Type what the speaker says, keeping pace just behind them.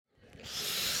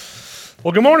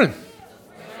Well, good morning.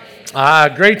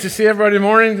 Great to see everybody this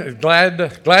morning. Glad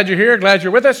you're here. Glad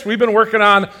you're with us. We've been working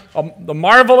on the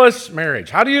marvelous marriage.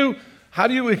 How do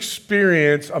you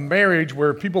experience a marriage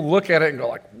where people look at it and go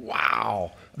like,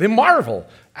 wow, they marvel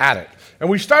at it? And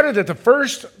we started at the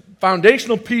first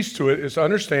foundational piece to it is to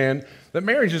understand that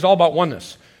marriage is all about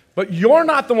oneness. But you're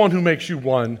not the one who makes you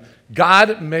one.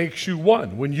 God makes you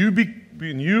one. When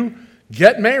you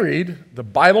get married, the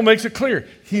Bible makes it clear.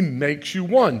 He makes you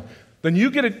one. Then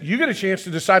you get a chance to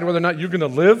decide whether or not you're going to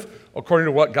live according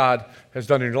to what God has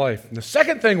done in your life. And the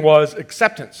second thing was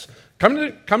acceptance.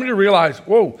 Coming to realize,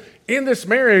 whoa, in this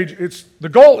marriage, the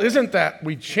goal isn't that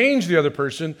we change the other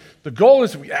person. The goal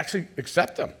is that we actually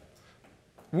accept them.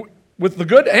 With the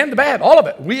good and the bad, all of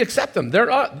it. We accept them.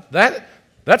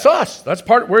 That's us.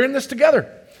 We're in this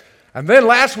together. And then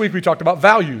last week we talked about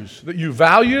values, that you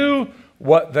value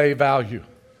what they value.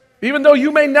 Even though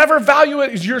you may never value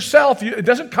it as yourself, it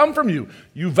doesn't come from you.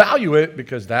 You value it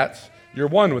because you're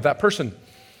one with that person.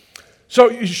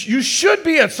 So you should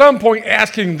be at some point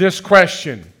asking this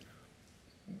question.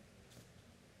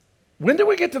 When do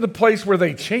we get to the place where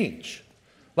they change?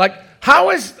 Like, how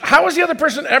is the other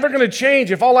person ever going to change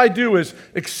if all I do is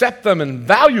accept them and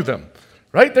value them?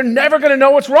 Right? They're never going to know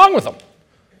what's wrong with them.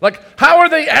 Like, how are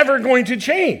they ever going to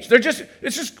change? We're just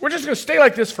going to stay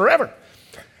like this forever.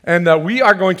 And we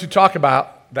are going to talk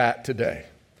about that today.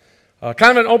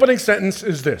 Kind of an opening sentence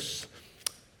is this.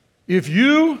 If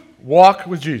you walk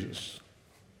with Jesus,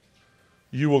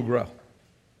 you will grow.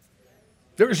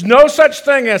 There is no such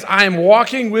thing as I am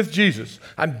walking with Jesus.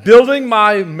 I'm building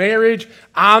my marriage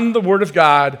on the Word of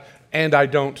God, and I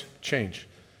don't change.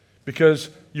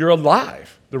 Because you're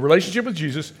alive. The relationship with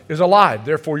Jesus is alive.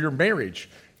 Therefore, your marriage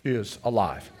is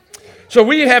alive. So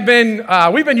we've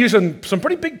been using some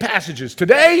pretty big passages.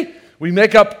 Today, we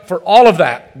make up for all of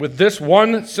that with this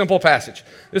one simple passage.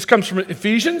 This comes from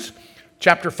Ephesians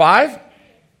chapter 5.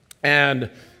 And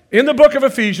in the book of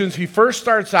Ephesians, he first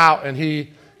starts out and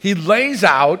he lays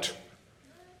out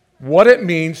what it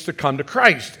means to come to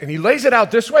Christ. And he lays it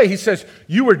out this way. He says,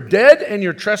 you were dead in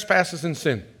your trespasses and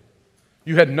sin.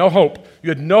 You had no hope. You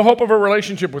had no hope of a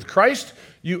relationship with Christ.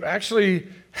 You actually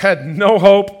had no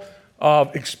hope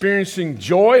of experiencing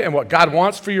joy and what God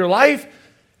wants for your life.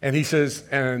 And he says,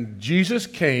 and Jesus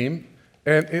came,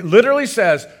 and it literally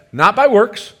says, not by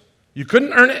works, you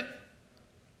couldn't earn it,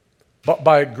 but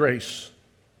by grace.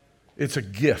 It's a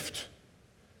gift.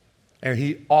 And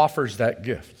he offers that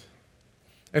gift.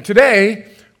 And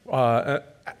today, a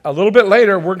little bit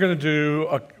later, we're going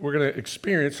to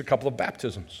experience a couple of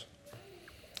baptisms.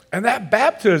 And that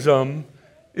baptism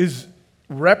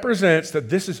represents that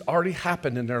this has already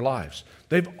happened in their lives.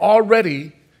 They've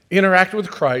already interacted with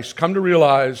Christ, come to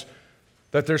realize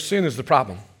that their sin is the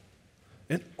problem.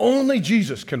 And only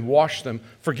Jesus can wash them,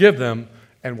 forgive them,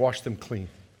 and wash them clean.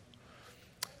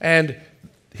 And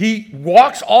he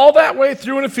walks all that way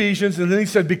through in Ephesians, and then he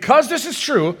said, because this is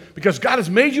true, because God has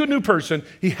made you a new person,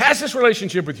 he has this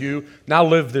relationship with you, now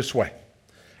live this way.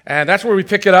 And that's where we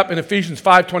pick it up in Ephesians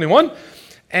 5:21.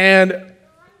 And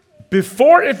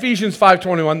before Ephesians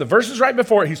 5:21, the verses right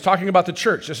before it, he's talking about the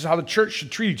church. This is how the church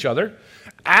should treat each other.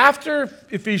 After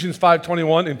Ephesians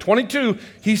 5:21 and 22,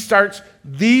 he starts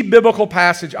the biblical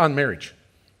passage on marriage,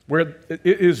 where it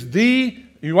is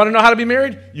you want to know how to be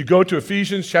married? You go to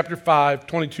Ephesians chapter 5,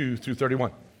 22 through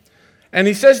 31. And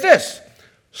he says this,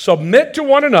 submit to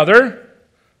one another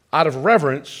out of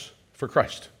reverence for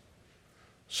Christ.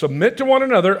 Submit to one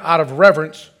another out of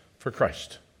reverence for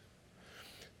Christ.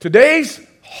 Today's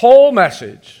whole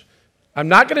message, I'm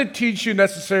not going to teach you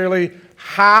necessarily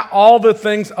all the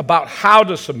things about how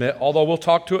to submit, although we'll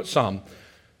talk to it some.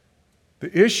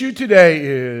 The issue today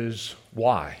is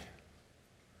why.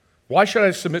 Why should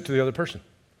I submit to the other person?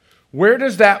 Where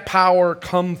does that power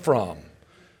come from?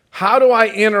 How do I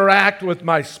interact with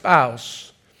my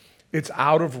spouse? It's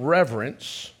out of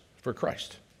reverence for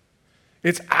Christ.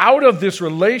 It's out of this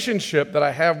relationship that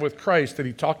I have with Christ that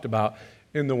he talked about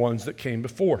in the ones that came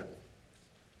before.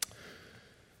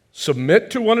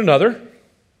 Submit to one another.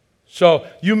 So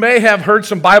you may have heard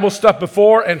some Bible stuff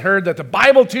before and heard that the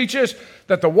Bible teaches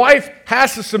that the wife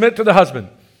has to submit to the husband.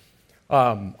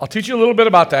 I'll teach you a little bit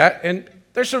about that, and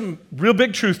there's some real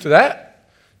big truth to that.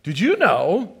 Did you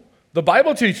know the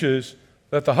Bible teaches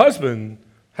that the husband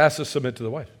has to submit to the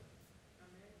wife?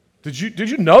 Did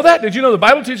you know that? Did you know the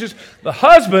Bible teaches the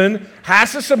husband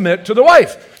has to submit to the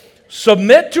wife?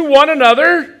 Submit to one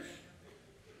another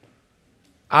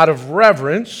out of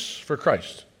reverence for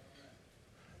Christ.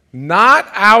 Not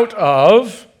out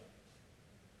of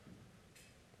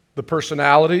the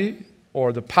personality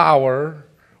or the power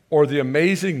or the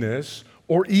amazingness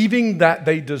or even that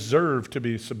they deserve to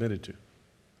be submitted to.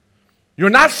 You're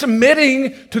not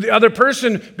submitting to the other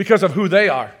person because of who they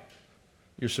are.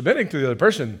 You're submitting to the other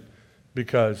person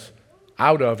because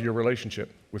out of your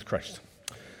relationship with Christ.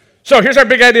 So here's our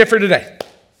big idea for today.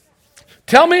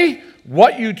 Tell me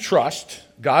what you trust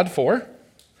God for,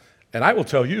 and I will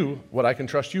tell you what I can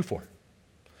trust you for.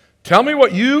 Tell me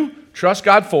what you trust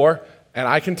God for, and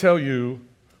I can tell you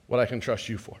what I can trust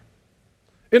you for.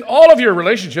 In all of your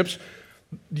relationships,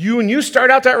 when you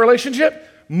start out that relationship,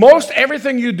 most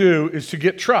everything you do is to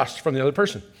get trust from the other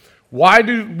person. Why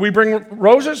do we bring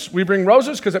roses? We bring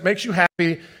roses because it makes you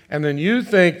happy, and then you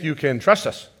think you can trust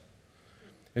us.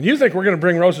 And you think we're going to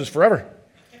bring roses forever.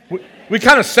 We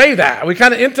kind of say that. We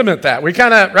kind of intimate that. We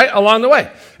kind of, right, along the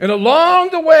way. And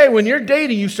along the way, when you're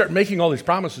dating, you start making all these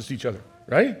promises to each other,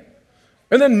 right?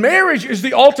 And then marriage is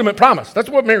the ultimate promise. That's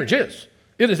what marriage is.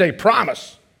 It is a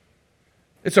promise.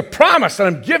 It's a promise that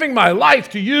I'm giving my life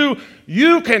to you.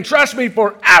 You can trust me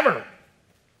forever.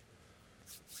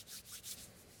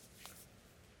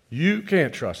 You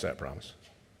can't trust that promise.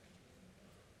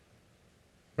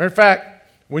 Matter of fact,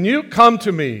 when you come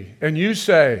to me and you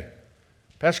say,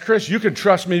 Pastor Chris, you can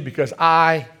trust me because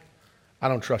I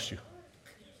don't trust you.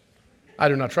 I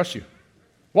do not trust you.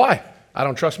 Why? I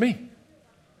don't trust me.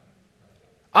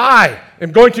 I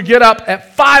am going to get up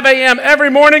at 5 a.m.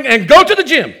 every morning and go to the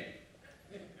gym.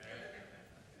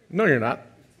 No, you're not.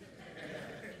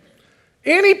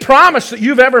 Any promise that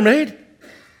you've ever made,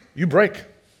 you break.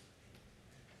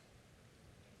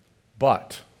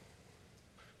 But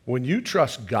when you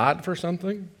trust God for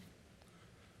something,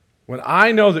 when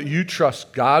I know that you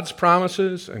trust God's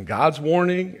promises and God's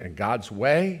warning and God's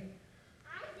way,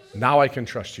 now I can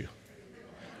trust you.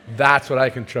 That's what I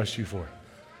can trust you for.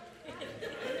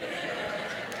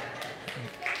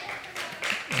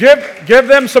 Give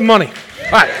them some money.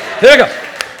 All right, here we go.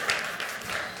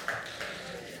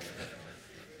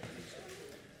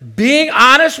 Being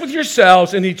honest with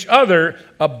yourselves and each other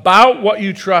about what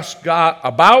you trust God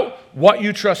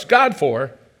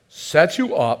for sets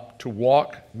you up to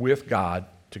walk with God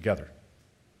together.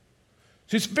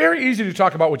 See, it's very easy to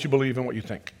talk about what you believe and what you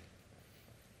think.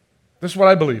 This is what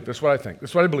I believe. This is what I think.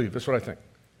 This is what I believe. This is what I think.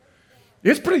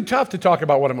 It's pretty tough to talk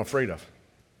about what I'm afraid of.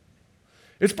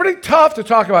 It's pretty tough to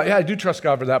talk about, yeah, I do trust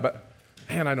God for that, but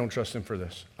man, I don't trust him for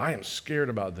this. I am scared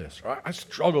about this. Or I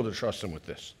struggle to trust him with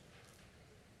this.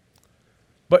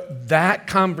 But that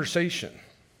conversation,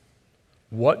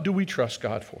 what do we trust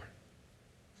God for,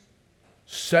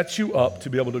 sets you up to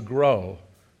be able to grow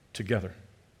together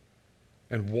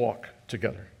and walk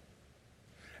together.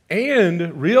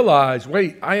 And realize,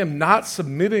 wait, I am not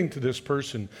submitting to this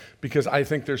person because I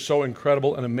think they're so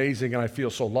incredible and amazing and I feel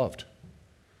so loved.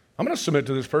 I'm going to submit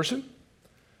to this person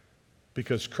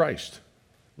because Christ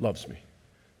loves me,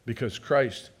 because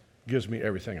Christ gives me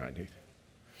everything I need.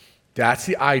 That's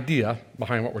the idea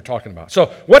behind what we're talking about. So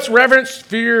what's reverence,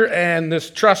 fear, and this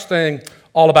trust thing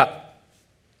all about?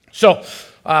 So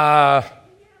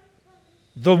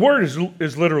the word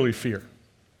is literally fear.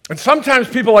 And sometimes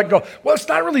people go, well, it's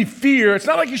not really fear. It's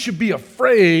not like you should be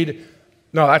afraid.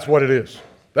 No, that's what it is.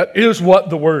 That is what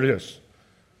the word is.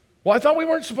 Well, I thought we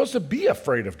weren't supposed to be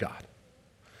afraid of God.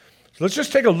 So let's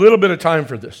just take a little bit of time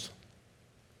for this.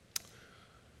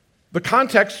 The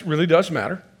context really does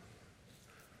matter.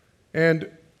 And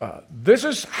this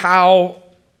is how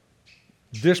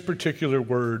this particular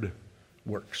word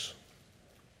works.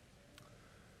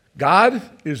 God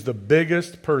is the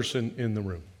biggest person in the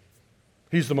room.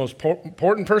 He's the most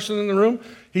important person in the room.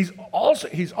 He's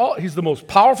the most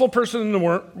powerful person in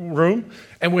the room.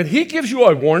 And when he gives you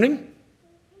a warning,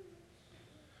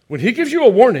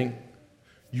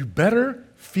 you better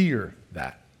fear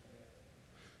that.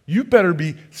 You better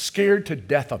be scared to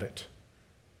death of it.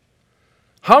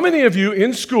 How many of you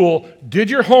in school did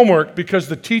your homework because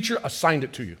the teacher assigned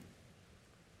it to you?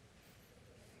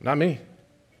 Not me.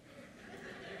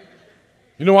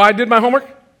 You know why I did my homework?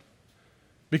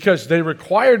 Because they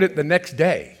required it the next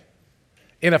day.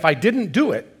 And if I didn't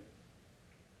do it,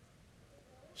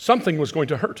 something was going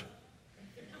to hurt.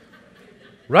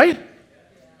 Right?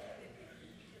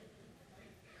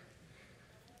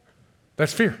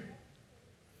 That's fear.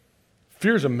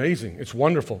 Fear is amazing. It's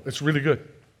wonderful. It's really good.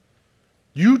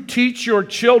 You teach your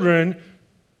children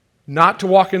not to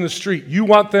walk in the street. You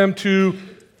want them to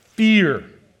fear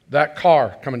that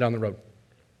car coming down the road.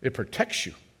 It protects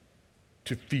you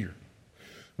to fear.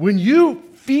 When you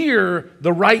fear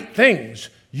the right things,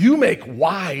 you make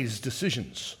wise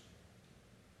decisions.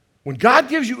 When God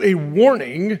gives you a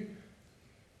warning,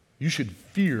 you should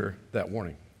fear that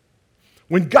warning.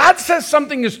 When God says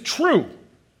something is true,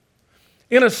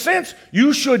 In a sense,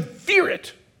 you should fear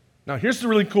it. Now, here's the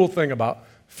really cool thing about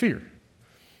fear.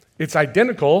 It's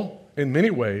identical in many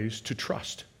ways to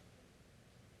trust.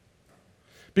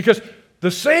 Because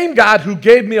the same God who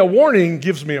gave me a warning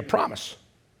gives me a promise.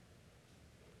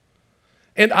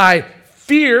 And I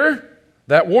fear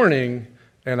that warning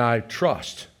and I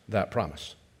trust that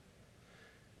promise.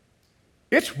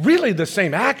 It's really the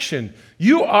same action.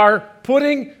 You are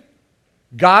putting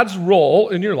God's role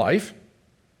in your life,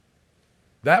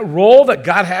 that role that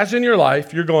God has in your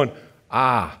life, you're going,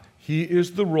 He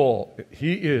is the role.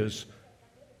 He is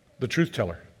the truth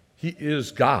teller. He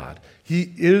is God.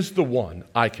 He is the one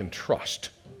I can trust.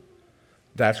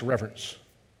 That's reverence.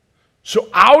 So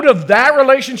out of that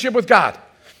relationship with God,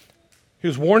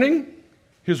 His warning,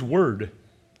 His word.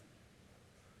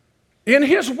 In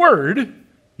His word,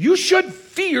 you should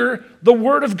fear the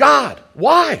word of God.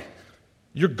 Why?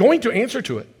 You're going to answer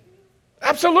to it.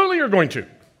 Absolutely you're going to.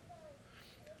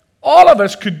 All of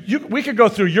us we could go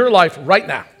through your life right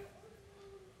now.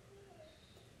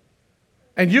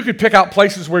 And you could pick out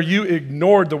places where you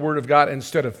ignored the word of God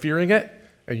instead of fearing it,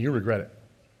 and you regret it.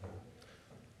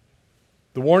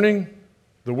 The warning,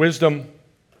 the wisdom,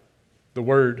 the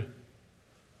word,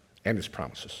 and His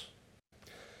promises.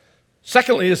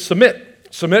 Secondly is submit.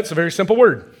 Submit's a very simple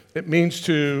word. It means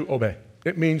to obey.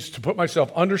 It means to put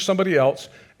myself under somebody else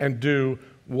and do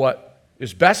what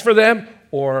is best for them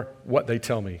or what they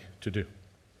tell me to do.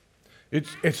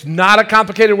 It's not a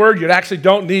complicated word. You actually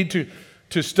don't need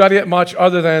to study it much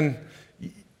other than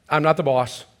I'm not the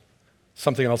boss.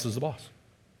 Something else is the boss.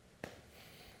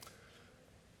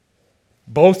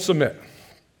 Both submit,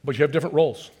 but you have different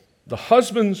roles. The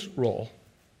husband's role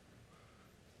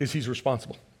is he's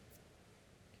responsible.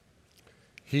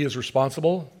 He is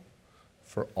responsible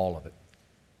for all of it.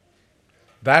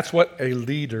 That's what a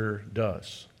leader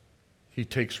does. He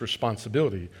takes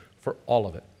responsibility for all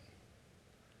of it.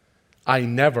 I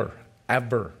never,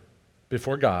 ever,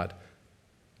 before God,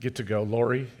 get to go,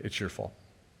 Lori, it's your fault.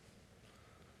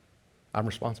 I'm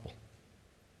responsible.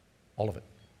 All of it.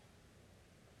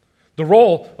 The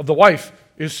role of the wife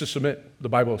is to submit. The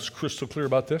Bible is crystal clear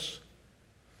about this.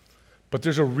 But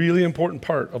there's a really important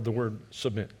part of the word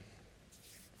submit.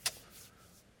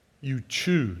 You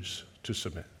choose to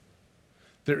submit.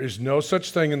 There is no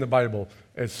such thing in the Bible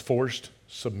as forced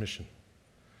submission.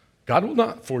 God will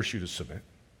not force you to submit.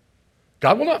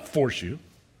 God will not force you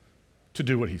to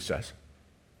do what He says.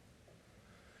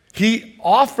 He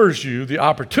offers you the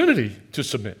opportunity to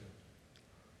submit.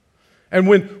 And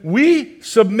when we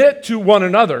submit to one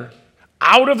another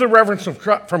out of the reverence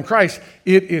from Christ,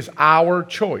 it is our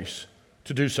choice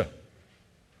to do so.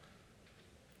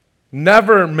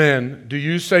 Never, men, do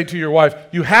you say to your wife,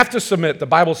 you have to submit, the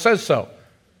Bible says so.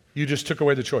 You just took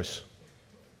away the choice.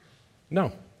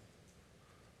 No.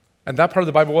 And that part of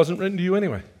the Bible wasn't written to you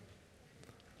anyway.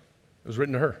 It was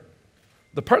written to her.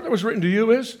 The part that was written to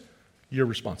you is, you're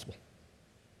responsible.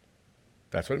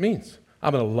 That's what it means.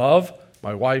 I'm going to love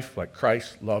my wife like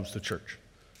Christ loves the church.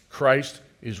 Christ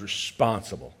is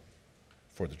responsible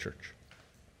for the church.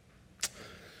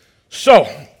 So,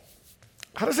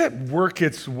 how does that work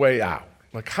its way out?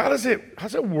 Like, how does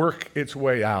it work its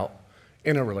way out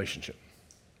in a relationship?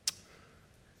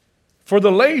 For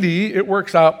the lady, it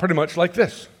works out pretty much like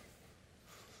this.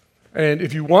 And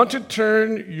if you want to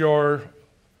turn your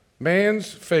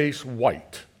man's face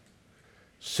white,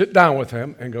 sit down with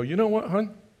him and go, you know what,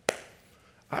 hon?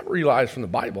 I realize from the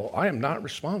Bible I am not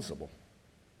responsible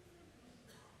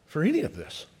for any of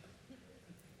this.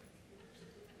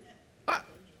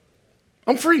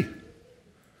 I'm free.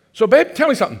 So, babe, tell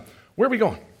me something. Where are we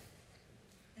going?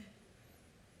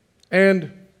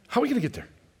 And how are we going to get there?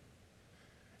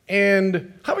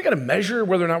 And how are we going to measure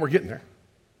whether or not we're getting there?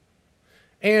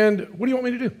 And what do you want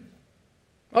me to do?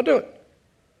 I'll do it.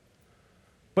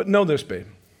 But know this, babe.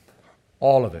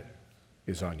 All of it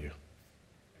is on you.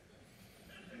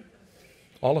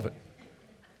 All of it.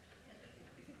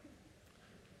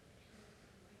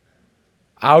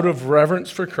 Out of reverence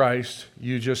for Christ,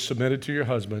 you just submitted to your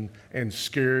husband and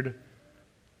scared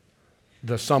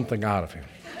the something out of him.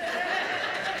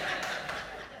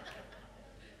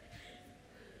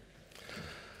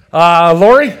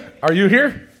 Lori, are you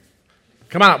here?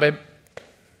 Come on out, babe.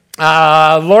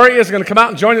 Lori is going to come out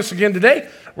and join us again today.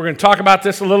 We're going to talk about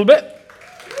this a little bit.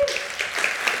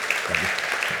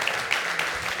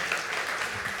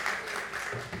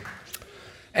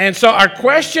 And so our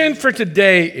question for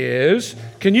today is,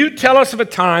 can you tell us of a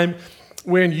time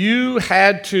when you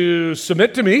had to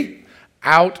submit to me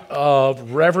out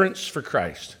of reverence for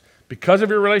Christ? Because of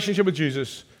your relationship with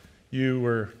Jesus,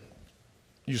 you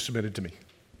submitted to me.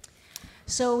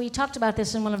 So we talked about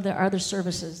this in one of the other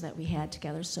services that we had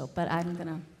together, but I'm going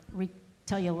to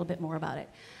tell you a little bit more about it.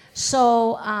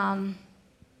 So I'm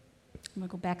going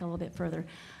to go back a little bit further.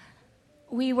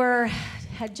 We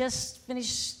had just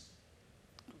finished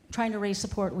trying to raise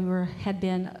support. We had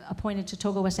been appointed to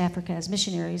Togo, West Africa as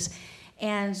missionaries,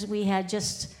 and we had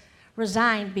just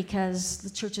resigned because the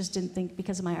churches didn't think,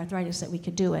 because of my arthritis, that we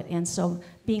could do it. And so,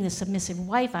 being the submissive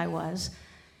wife I was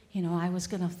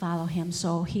going to follow him.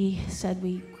 So he said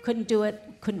we couldn't do it,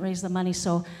 couldn't raise the money.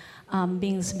 So,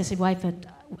 being the submissive wife that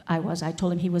I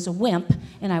told him he was a wimp,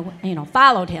 and I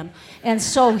followed him. And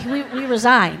so we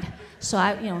resigned. So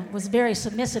I was very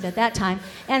submissive at that time.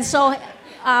 And so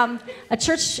a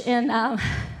church in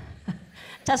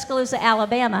Tuscaloosa,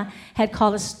 Alabama, had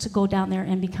called us to go down there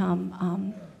and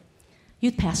become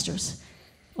youth pastors.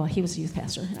 Well, he was a youth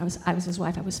pastor. I was his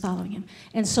wife. I was following him.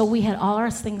 And so we had all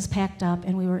our things packed up,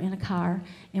 and we were in a car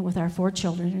and with our 4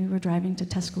 children, and we were driving to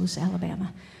Tuscaloosa,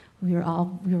 Alabama. We were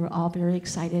all very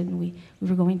excited, and we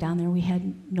were going down there. We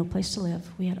had no place to live.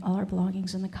 We had all our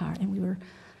belongings in the car, and we were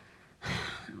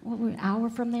an hour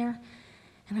from there,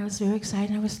 and I was very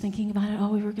excited. I was thinking about it. Oh,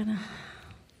 we were going to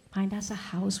find us a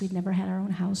house. We'd never had our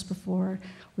own house before.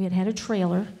 We had a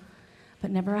trailer,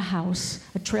 but never a house,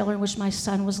 a trailer in which my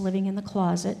son was living in the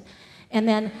closet. And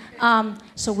then,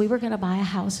 so we were going to buy a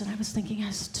house, and I was thinking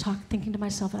to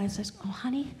myself, and I said, oh,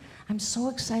 honey, I'm so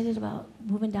excited about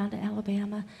moving down to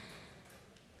Alabama.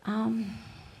 I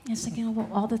was thinking about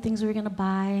all the things we were going to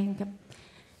buy,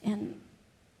 and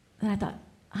then I thought,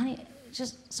 honey,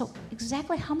 so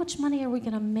exactly how much money are we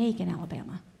going to make in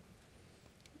Alabama?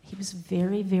 He was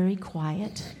very, very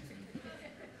quiet.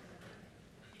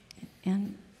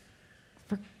 And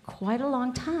for quite a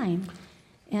long time.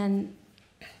 And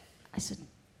I said,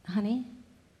 honey?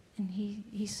 And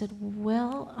he said,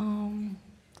 well,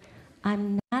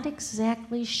 I'm not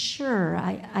exactly sure.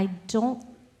 I don't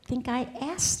think I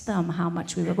asked them how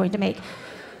much we were going to make.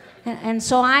 And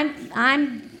so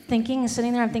I'm thinking,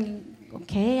 sitting there, I'm thinking,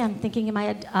 okay, I'm thinking, am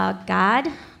I a God?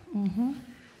 Mm-hmm.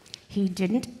 He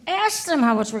didn't ask them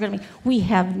how much we're going to make. We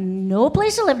have no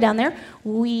place to live down there.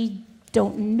 We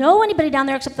don't know anybody down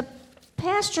there except the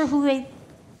pastor who I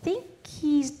think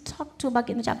he's talked to about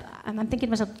getting a job. I'm thinking to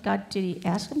myself, God, did he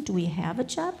ask him? Do we have a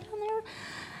job down there?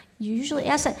 You usually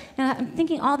ask that. And I'm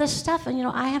thinking all this stuff, and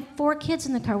I have 4 kids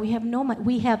in the car. We have no money.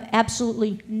 We have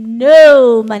absolutely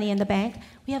no money in the bank.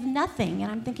 We have nothing.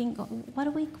 And I'm thinking, what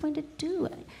are we going to do?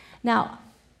 Now,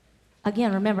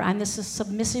 again, remember, I'm this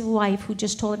submissive wife who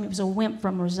just told him he was a wimp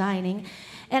from resigning.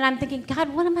 And I'm thinking,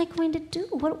 God, what am I going to do?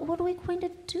 What are we going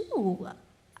to do?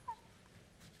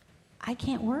 I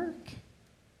can't work.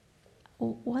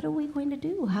 What are we going to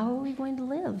do? How are we going to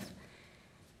live?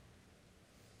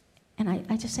 And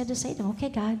I just had to say to him, okay,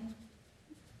 God,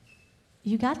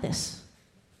 you got this.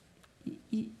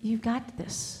 You got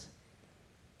this.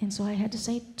 And so I had to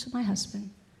say to my husband,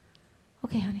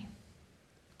 okay, honey,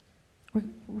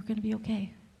 we're going to be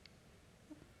okay.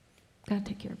 God,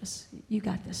 take care of us. You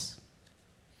got this.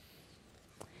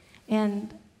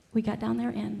 And we got down there,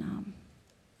 and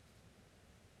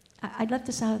I left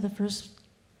this out of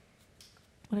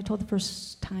when I told the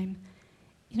first time.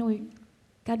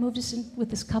 God moved us in with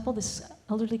this couple, this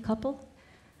elderly couple,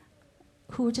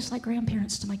 who were just like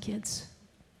grandparents to my kids.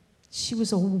 She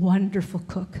was a wonderful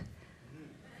cook.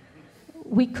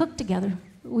 We cooked together.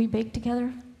 We baked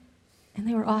together. And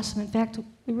they were awesome. In fact,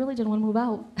 we really didn't want to move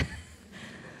out.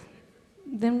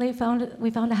 Then we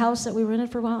found a house that we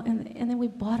rented for a while, and then we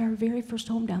bought our very first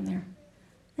home down there.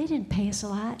 They didn't pay us a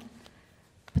lot,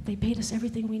 but they paid us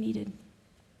everything we needed.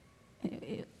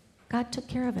 God took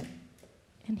care of it,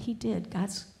 and he did.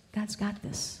 God's got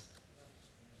this.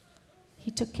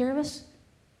 He took care of us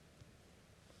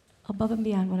above and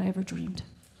beyond what I ever dreamed.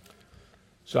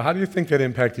 So how do you think that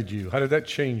impacted you? How did that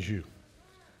change you?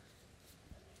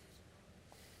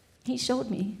 He showed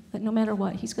me that no matter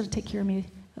what, he's going to take care of me.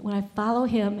 That when I follow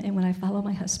him and when I follow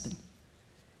my husband,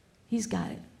 he's got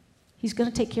it. He's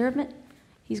going to take care of it.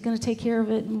 He's going to take care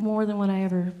of it more than what I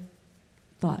ever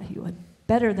thought he would,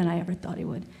 better than I ever thought he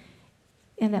would.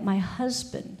 And that my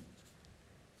husband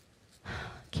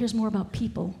cares more about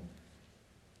people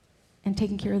and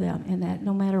taking care of them, and that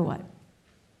no matter what,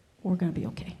 we're going to be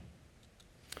okay.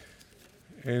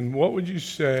 And what would you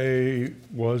say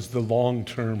was the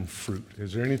long-term fruit?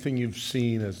 Is there anything you've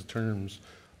seen as terms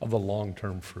of the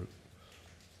long-term fruit?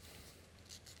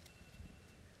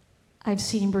 I've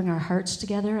seen him bring our hearts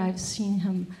together. I've seen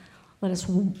him let us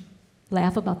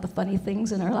laugh about the funny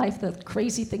things in our life, the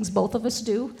crazy things both of us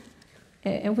do.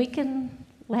 And we can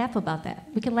laugh about that.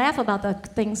 We can laugh about the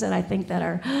things that I think that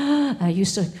are, I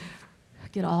used to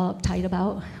get all uptight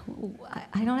about.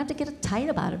 I don't have to get uptight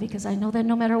about it because I know that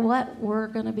no matter what, we're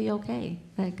going to be okay,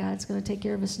 that God's going to take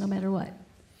care of us no matter what.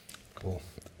 Cool.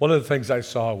 One of the things I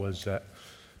saw was that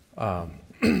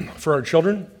for our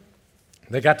children,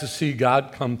 they got to see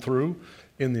God come through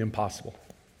in the impossible.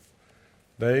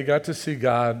 They got to see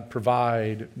God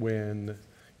provide when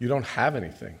you don't have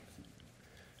anything.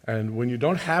 And when you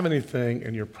don't have anything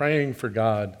and you're praying for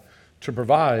God to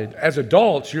provide, as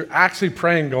adults, you're actually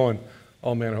praying going,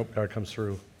 oh man, I hope God comes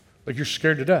through. Like you're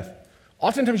scared to death.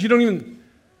 Oftentimes you don't even,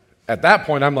 at that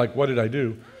point, I'm like, what did I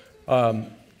do? And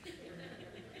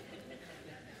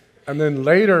then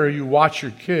later you watch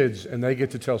your kids and they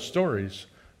get to tell stories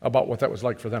about what that was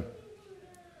like for them.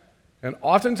 And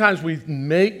oftentimes we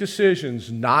make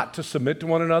decisions not to submit to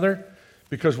one another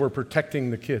because we're protecting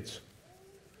the kids.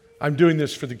 I'm doing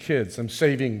this for the kids. I'm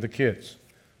saving the kids,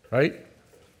 right?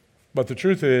 But the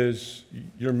truth is,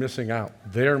 you're missing out.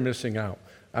 They're missing out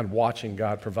on watching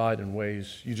God provide in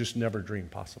ways you just never dreamed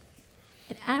possible.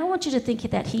 And I don't want you to think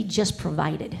that he just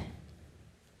provided.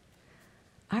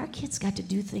 Our kids got to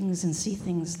do things and see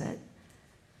things that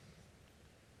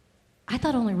I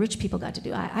thought only rich people got to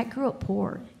do. I grew up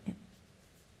poor.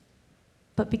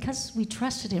 But because we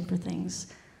trusted him for things,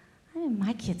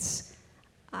 my kids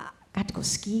got to go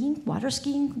skiing, water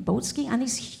skiing, boat skiing on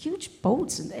these huge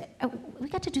boats. And we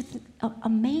got to do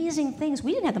amazing things.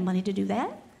 We didn't have the money to do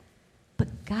that,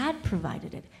 but God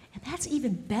provided it. And that's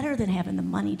even better than having the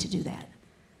money to do that.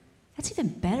 That's even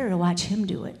better to watch him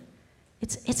do it.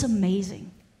 It's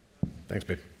amazing. Thanks,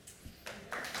 babe.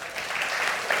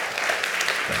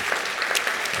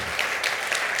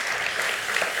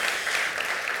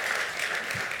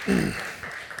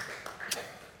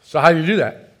 So how do you do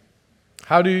that?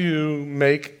 How do you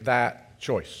make that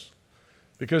choice?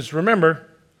 Because remember,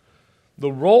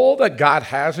 the role that God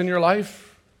has in your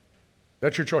life,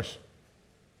 that's your choice.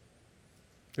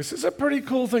 This is a pretty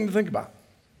cool thing to think about.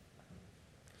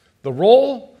 The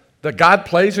role that God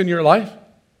plays in your life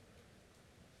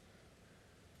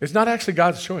is not actually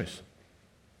God's choice.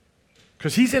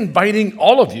 Because he's inviting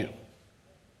all of you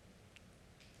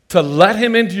to let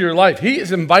him into your life. He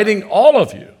is inviting all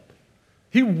of you.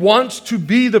 He wants to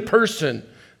be the person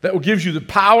that will give you the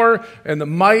power and the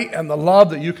might and the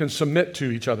love that you can submit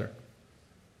to each other.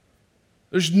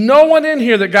 There's no one in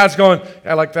here that God's going,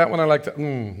 I like that one, I like that.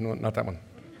 No, not that one.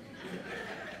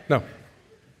 No,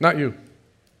 not you.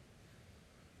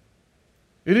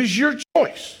 It is your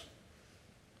choice.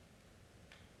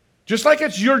 Just like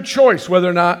it's your choice whether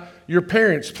or not your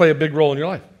parents play a big role in your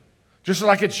life. Just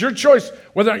like it's your choice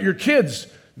whether or not your kids,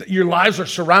 your lives are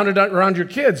surrounded around your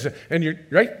kids. And you're,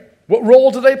 right? What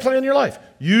role do they play in your life?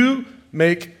 You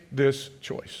make this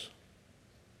choice.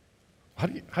 How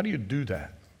do you do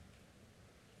that?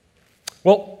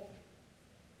 Well,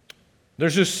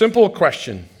 there's this simple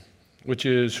question, which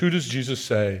is, who does Jesus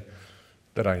say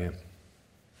that I am?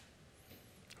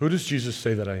 Who does Jesus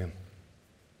say that I am?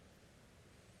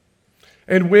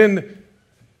 And when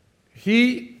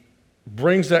he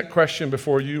brings that question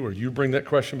before you, or you bring that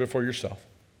question before yourself,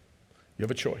 you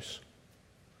have a choice.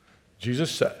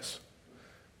 Jesus says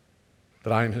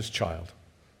that I am his child.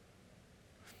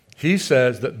 He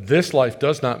says that this life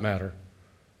does not matter,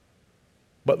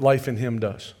 but life in him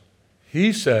does.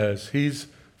 He says he's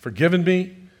forgiven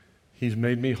me, he's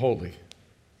made me holy.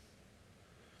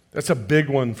 That's a big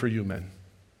one for you men.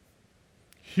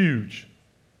 Huge.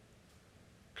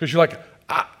 Because you're like,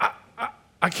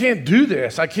 I can't do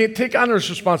this. I can't take on this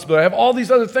responsibility. I have all these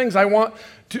other things I want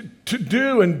to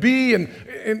do and be,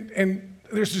 and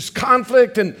there's this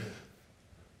conflict, and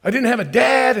I didn't have a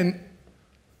dad, and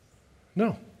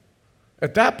no.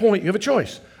 At that point, you have a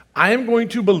choice. I am going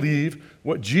to believe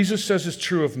what Jesus says is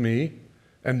true of me,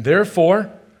 and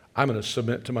therefore, I'm going to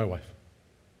submit to my wife.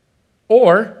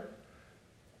 Or,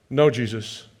 no,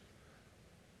 Jesus,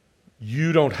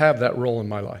 you don't have that role in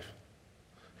my life.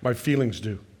 My feelings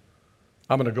do.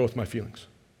 I'm going to go with my feelings.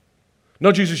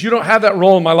 No, Jesus, you don't have that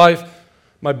role in my life.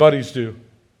 My buddies do.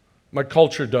 My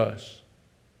culture does.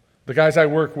 The guys I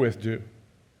work with do.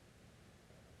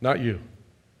 Not you.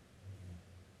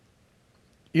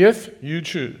 If you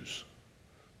choose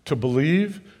to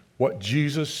believe what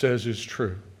Jesus says is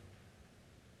true,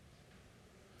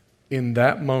 in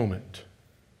that moment,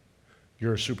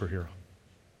 you're a superhero.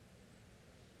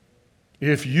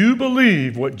 If you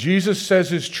believe what Jesus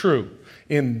says is true,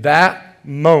 in that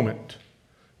moment,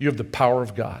 you have the power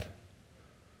of God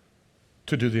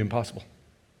to do the impossible.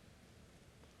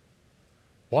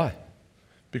 Why?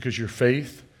 Because your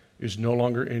faith is no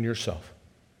longer in yourself.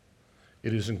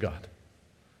 It is in God.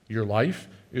 Your life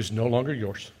is no longer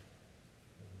yours.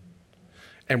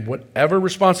 And whatever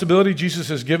responsibility Jesus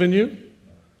has given you,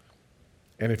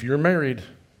 and if you're married,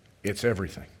 it's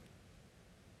everything.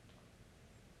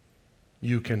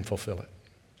 You can fulfill it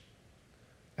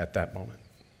at that moment.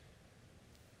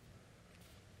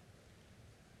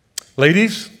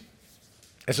 Ladies,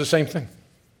 it's the same thing.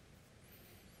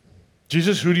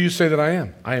 Jesus, who do you say that I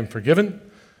am? I am forgiven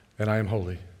and I am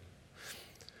holy.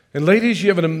 And ladies, you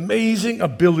have an amazing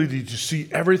ability to see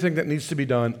everything that needs to be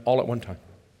done all at one time.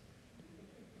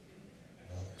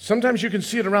 Sometimes you can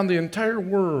see it around the entire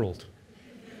world.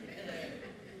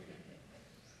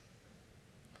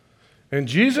 And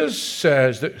Jesus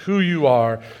says that who you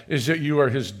are is that you are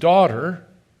his daughter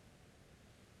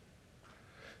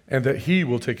and that he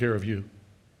will take care of you.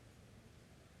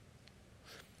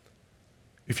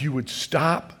 If you would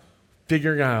stop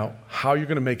figuring out how you're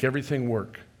going to make everything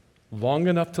work long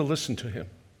enough to listen to him,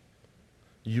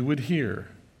 you would hear,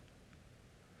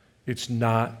 it's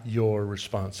not your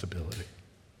responsibility.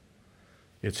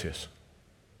 It's his.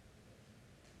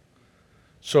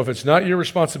 So if it's not your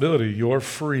responsibility, you're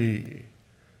free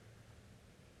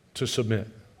to submit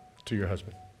to your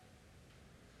husband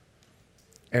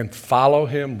and follow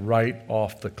him right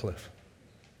off the cliff.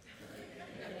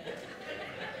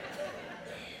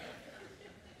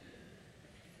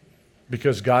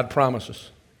 Because God promises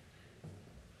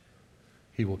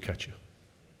he will catch you.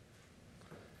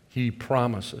 He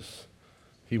promises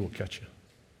he will catch you.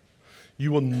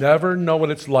 You will never know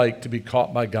what it's like to be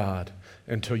caught by God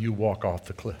until you walk off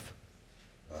the cliff.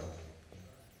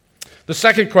 The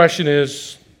second question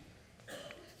is,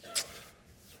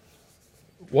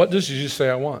 what does Jesus say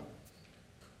I want?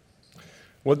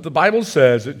 What the Bible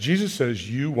says, that Jesus says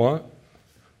you want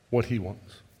what he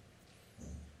wants.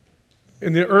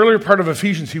 In the earlier part of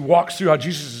Ephesians, he walks through how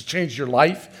Jesus has changed your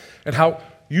life and how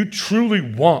you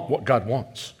truly want what God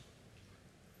wants.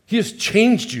 He has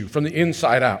changed you from the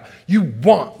inside out. You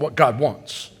want what God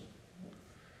wants.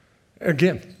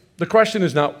 Again, the question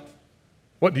is not,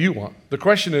 what do you want? The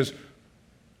question is,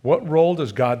 what role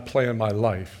does God play in my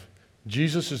life?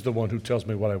 Jesus is the one who tells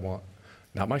me what I want,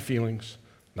 not my feelings,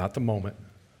 not the moment,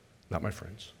 not my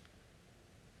friends.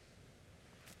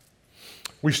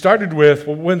 We started with,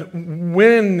 well,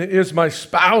 when is my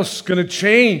spouse going to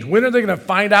change? When are they going to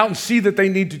find out and see that they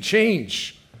need to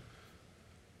change?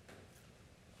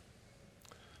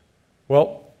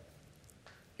 Well,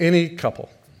 any couple,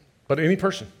 but any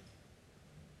person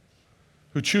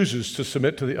who chooses to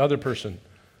submit to the other person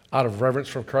out of reverence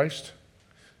for Christ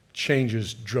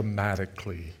changes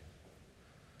dramatically,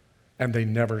 and they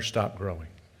never stop growing.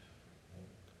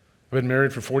 I've been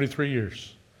married for 43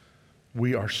 years.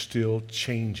 We are still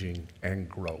changing and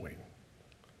growing.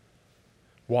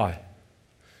 Why?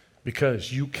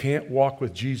 Because you can't walk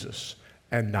with Jesus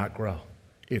and not grow.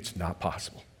 It's not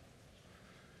possible.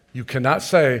 You cannot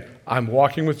say, I'm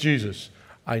walking with Jesus,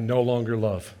 I no longer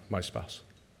love my spouse.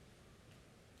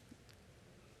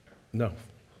 No.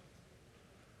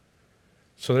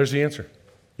 So there's the answer.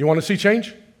 You want to see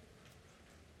change?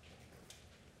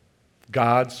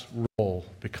 God's role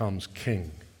becomes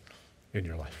king in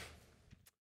your life.